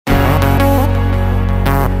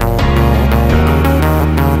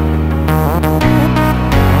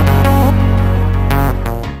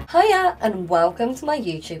and welcome to my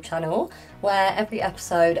YouTube channel, where every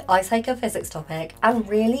episode I take a physics topic and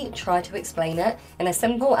really try to explain it in a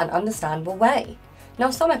simple and understandable way.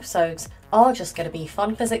 Now some episodes are just going to be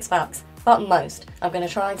fun physics facts, but most I'm going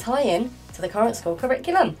to try and tie in to the current school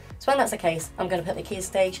curriculum. So when that's the case, I'm going to put the key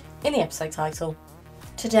stage in the episode title.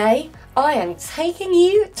 Today I am taking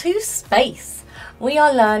you to space. We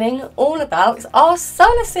are learning all about our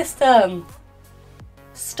solar system.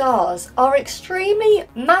 Stars are extremely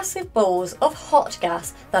massive balls of hot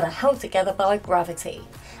gas that are held together by gravity,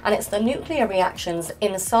 and it's the nuclear reactions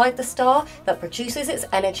inside the star that produces its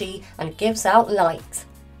energy and gives out light.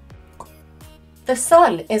 The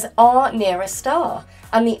Sun is our nearest star,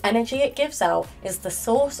 and the energy it gives out is the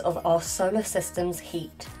source of our solar system's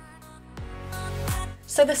heat.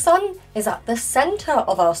 So the Sun is at the centre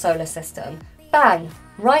of our solar system, bang,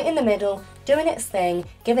 right in the middle, doing its thing,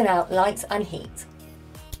 giving out light and heat.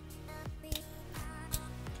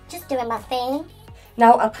 Just doing my thing.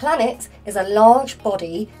 Now a planet is a large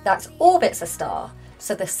body that orbits a star,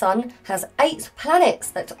 so the Sun has 8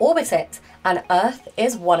 planets that orbit it, and Earth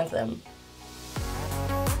is one of them.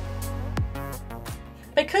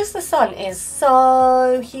 Because the Sun is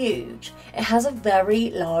so huge, it has a very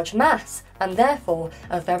large mass, and therefore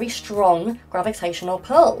a very strong gravitational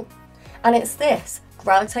pull. And it's this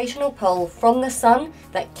gravitational pull from the Sun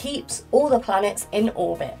that keeps all the planets in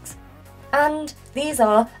orbit. And these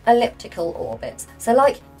are elliptical orbits, so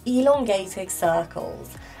like elongated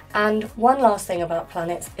circles. And one last thing about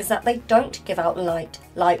planets is that they don't give out light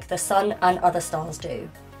like the Sun and other stars do.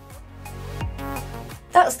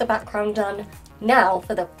 That's the background done. Now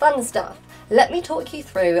for the fun stuff. Let me talk you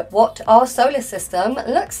through what our solar system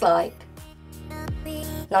looks like.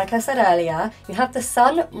 Like I said earlier, you have the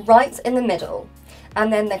Sun right in the middle,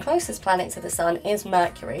 and then the closest planet to the Sun is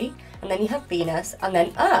Mercury, and then you have Venus, and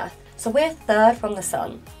then Earth. So we're third from the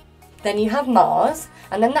Sun. Then you have Mars,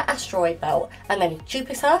 and then the asteroid belt, and then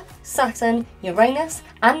Jupiter, Saturn, Uranus,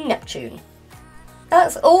 and Neptune.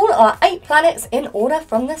 That's all our 8 planets in order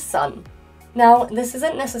from the Sun. Now, this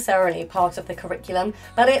isn't necessarily part of the curriculum,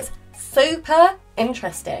 but it's super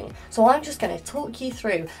interesting. So I'm just going to talk you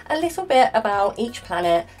through a little bit about each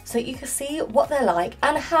planet so you can see what they're like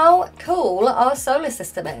and how cool our solar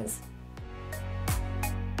system is.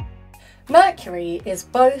 Mercury is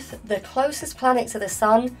both the closest planet to the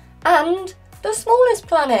Sun and the smallest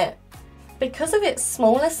planet. Because of its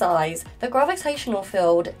smaller size, the gravitational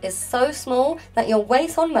field is so small that your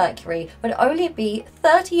weight on Mercury would only be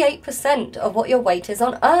 38% of what your weight is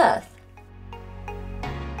on Earth.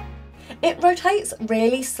 It rotates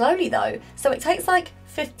really slowly though, so it takes like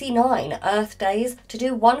 59 Earth days to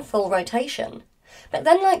do one full rotation. But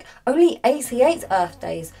then like only 88 Earth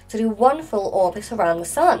days to do one full orbit around the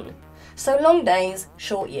Sun. So long days,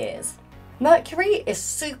 short years. Mercury is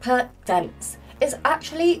super dense. It's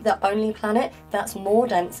actually the only planet that's more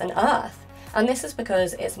dense than Earth, and this is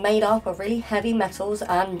because it's made up of really heavy metals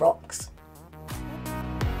and rocks.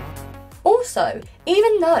 Also,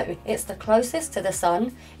 even though it's the closest to the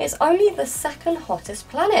Sun, it's only the second hottest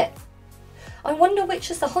planet. I wonder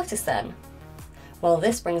which is the hottest then? Well,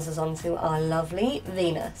 this brings us on to our lovely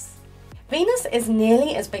Venus. Venus is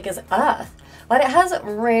nearly as big as Earth, but it has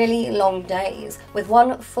really long days, with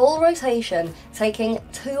one full rotation taking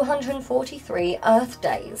 243 Earth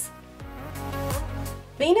days.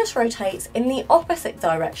 Venus rotates in the opposite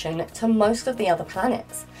direction to most of the other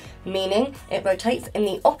planets, meaning it rotates in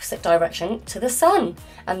the opposite direction to the Sun,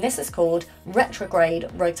 and this is called retrograde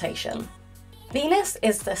rotation. Venus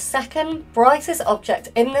is the second brightest object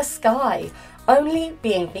in the sky, only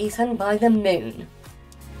being beaten by the Moon.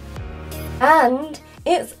 And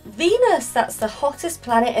it's Venus that's the hottest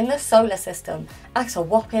planet in the solar system at a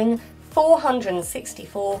whopping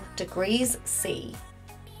 464 degrees C.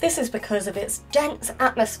 This is because of its dense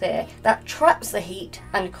atmosphere that traps the heat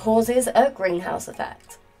and causes a greenhouse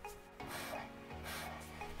effect.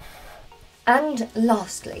 And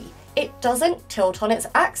lastly, it doesn't tilt on its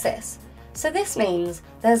axis, so this means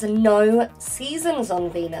there's no seasons on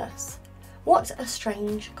Venus. What a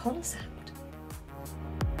strange concept.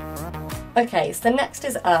 Okay, so the next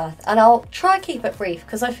is Earth, and I'll try to keep it brief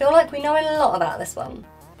because I feel like we know a lot about this one.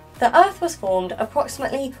 The Earth was formed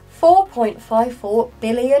approximately 4.54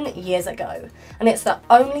 billion years ago, and it's the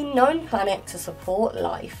only known planet to support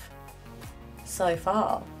life. So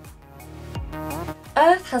far.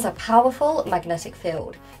 Earth has a powerful magnetic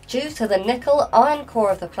field due to the nickel-iron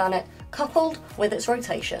core of the planet coupled with its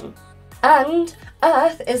rotation. And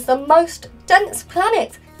Earth is the most dense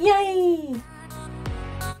planet! Yay!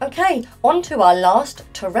 Okay, on to our last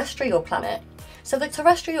terrestrial planet. So the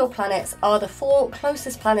terrestrial planets are the 4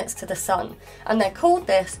 closest planets to the Sun, and they're called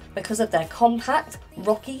this because of their compact,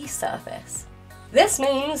 rocky surface. This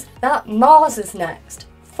means that Mars is next,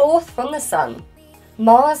 4th from the Sun.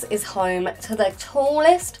 Mars is home to the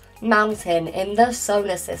tallest mountain in the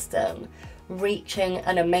solar system, reaching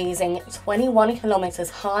an amazing 21 kilometers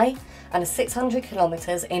high and 600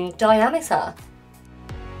 kilometers in diameter.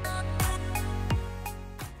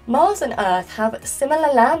 Mars and Earth have similar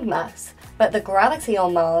landmass, but the gravity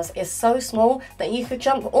on Mars is so small that you could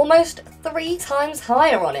jump almost 3 times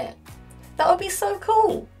higher on it. That would be so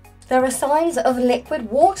cool. There are signs of liquid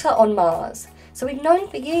water on Mars. So we've known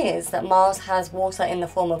for years that Mars has water in the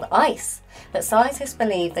form of ice, but scientists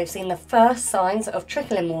believe they've seen the first signs of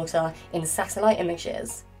trickling water in satellite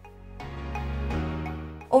images.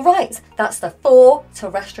 Alright, that's the 4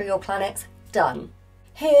 terrestrial planets done.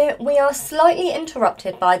 Here we are slightly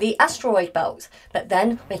interrupted by the asteroid belt, but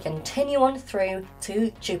then we continue on through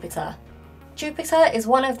to Jupiter. Jupiter is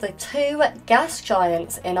one of the 2 gas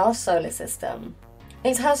giants in our solar system.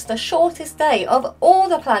 It has the shortest day of all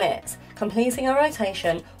the planets, completing a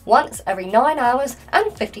rotation once every 9 hours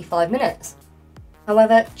and 55 minutes.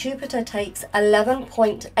 However, Jupiter takes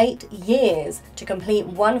 11.8 years to complete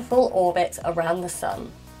one full orbit around the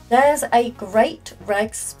Sun. There's a great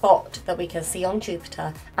red spot that we can see on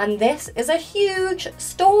Jupiter, and this is a huge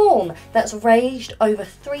storm that's raged over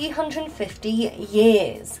 350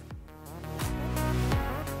 years.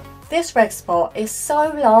 This red spot is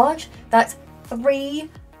so large that 3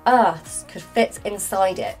 Earths could fit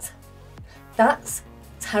inside it. That's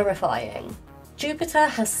terrifying. Jupiter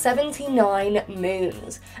has 79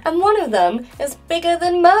 moons, and one of them is bigger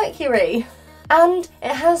than Mercury. And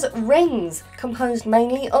it has rings composed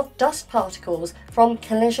mainly of dust particles from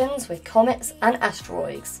collisions with comets and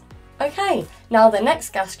asteroids. Okay, now the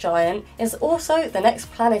next gas giant is also the next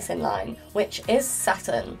planet in line, which is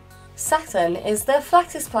Saturn. Saturn is the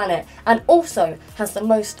flattest planet and also has the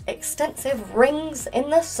most extensive rings in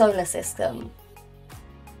the solar system.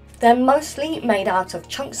 They're mostly made out of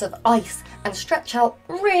chunks of ice and stretch out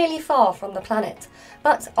really far from the planet,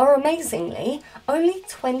 but are amazingly only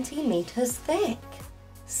 20 meters thick.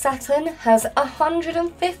 Saturn has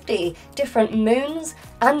 150 different moons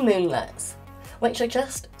and moonlets, which are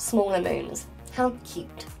just smaller moons. How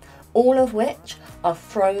cute. All of which are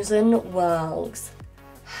frozen worlds.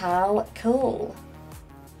 How cool.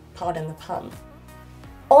 Pardon the pun.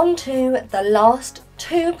 On to the last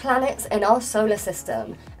 2 planets in our solar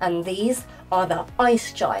system, and these are the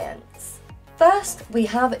ice giants. First, we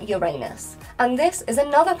have Uranus, and this is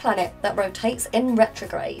another planet that rotates in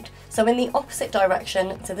retrograde, so in the opposite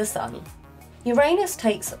direction to the Sun. Uranus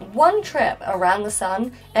takes 1 trip around the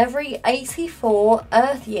Sun every 84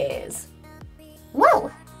 Earth years. Whoa!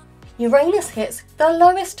 Uranus hits the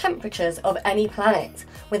lowest temperatures of any planet,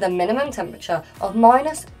 with a minimum temperature of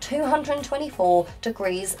minus 224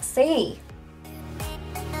 degrees C.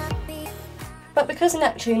 But because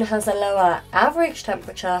Neptune has a lower average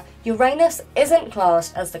temperature, Uranus isn't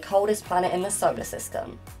classed as the coldest planet in the solar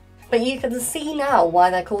system. But you can see now why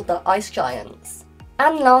they're called the ice giants.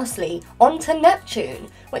 And lastly, on to Neptune,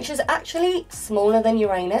 which is actually smaller than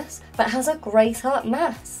Uranus, but has a greater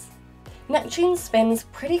mass. Neptune spins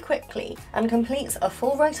pretty quickly and completes a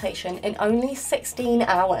full rotation in only 16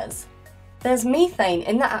 hours. There's methane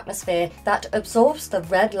in the atmosphere that absorbs the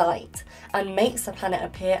red light and makes the planet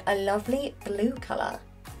appear a lovely blue colour.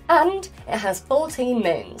 And it has 14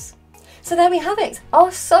 moons. So there we have it,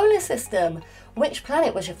 our solar system. Which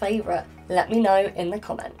planet was your favourite? Let me know in the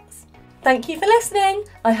comments. Thank you for listening!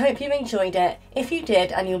 I hope you enjoyed it. If you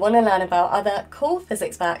did and you want to learn about other cool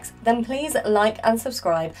physics facts, then please like and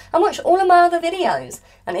subscribe and watch all of my other videos.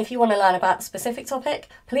 And if you want to learn about a specific topic,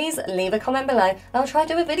 please leave a comment below and I'll try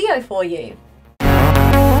to do a video for you.